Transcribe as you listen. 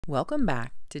Welcome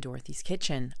back to Dorothy's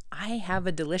Kitchen. I have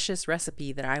a delicious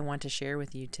recipe that I want to share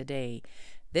with you today.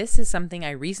 This is something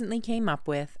I recently came up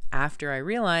with after I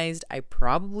realized I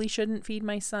probably shouldn't feed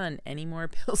my son any more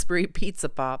Pillsbury pizza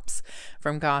pops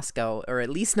from Costco, or at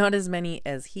least not as many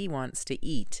as he wants to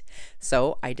eat.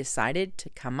 So I decided to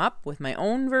come up with my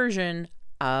own version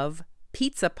of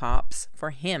pizza pops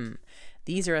for him.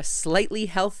 These are a slightly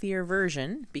healthier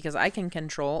version because I can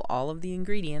control all of the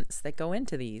ingredients that go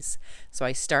into these. So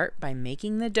I start by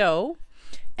making the dough,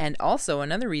 and also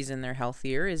another reason they're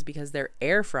healthier is because they're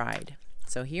air fried.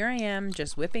 So here I am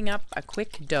just whipping up a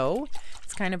quick dough.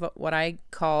 It's kind of what I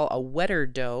call a wetter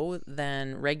dough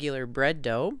than regular bread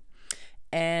dough.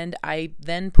 And I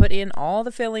then put in all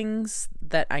the fillings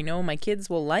that I know my kids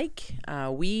will like.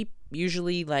 We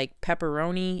usually like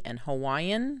pepperoni and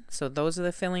Hawaiian, so those are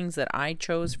the fillings that I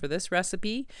chose for this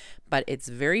recipe, but it's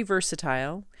very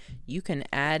versatile. You can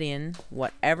add in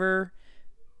whatever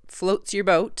floats your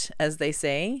boat, as they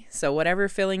say, so whatever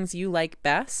fillings you like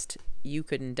best, you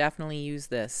could definitely use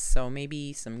this. So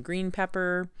maybe some green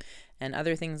pepper and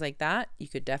other things like that, you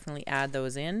could definitely add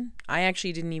those in. I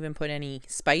actually didn't even put any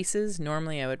spices.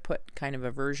 Normally I would put kind of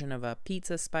a version of a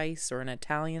pizza spice or an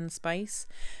Italian spice,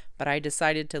 but I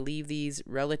decided to leave these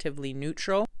relatively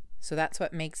neutral. So that's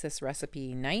what makes this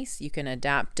recipe nice. You can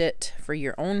adapt it for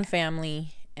your own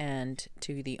family and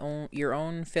to your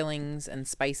own fillings and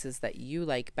spices that you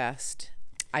like best.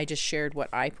 I just shared what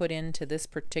I put into this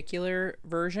particular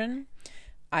version.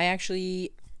 I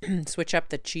actually switch up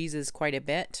the cheeses quite a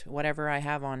bit. Whatever I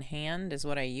have on hand is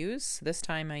what I use. This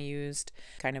time I used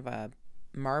kind of a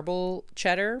marble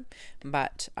cheddar,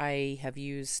 but I have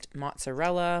used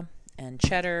mozzarella and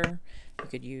cheddar. You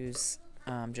could use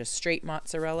just straight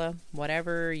mozzarella,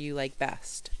 whatever you like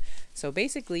best. So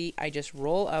basically I just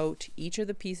roll out each of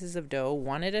the pieces of dough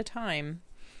one at a time,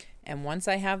 and once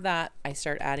I have that, I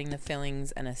start adding the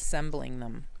fillings and assembling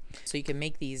them. So you can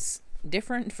make these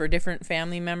different for different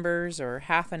family members, or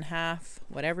half and half,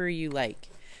 whatever you like.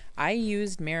 I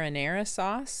used marinara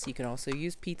sauce. You can also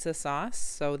use pizza sauce.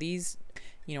 So these,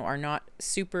 are not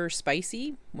super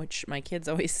spicy, which my kids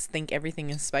always think everything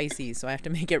is spicy, so I have to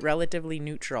make it relatively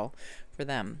neutral for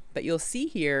them. But you'll see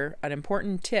here, an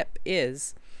important tip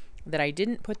is that I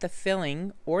didn't put the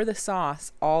filling or the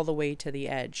sauce all the way to the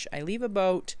edge. I leave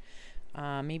about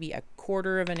maybe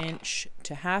 1/4 of an inch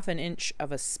to 1/2 an inch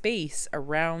of a space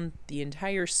around the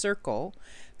entire circle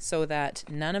so that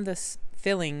none of the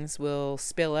fillings will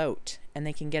spill out, and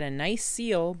they can get a nice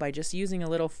seal by just using a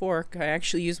little fork. I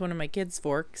actually use one of my kids'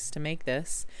 forks to make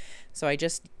this. So I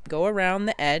just go around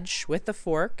the edge with the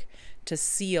fork to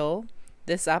seal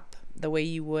this up the way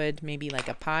you would maybe like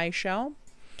a pie shell.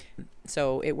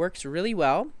 So it works really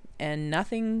well, and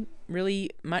nothing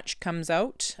really much comes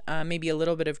out. Maybe a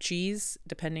little bit of cheese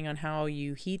depending on how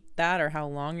you heat that or how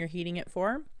long you're heating it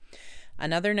for.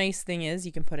 Another nice thing is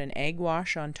you can put an egg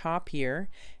wash on top here,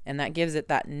 and that gives it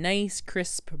that nice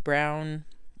crisp brown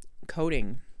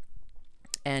coating.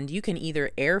 And you can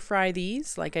either air fry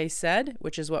these, like I said,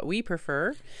 which is what we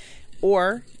prefer,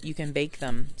 or you can bake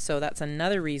them. So that's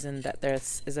another reason that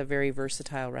this is a very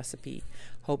versatile recipe.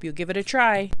 Hope you'll give it a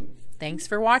try. Thanks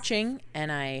for watching,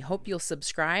 and I hope you'll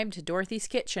subscribe to Dorothy's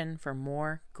Kitchen for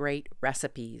more great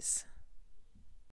recipes.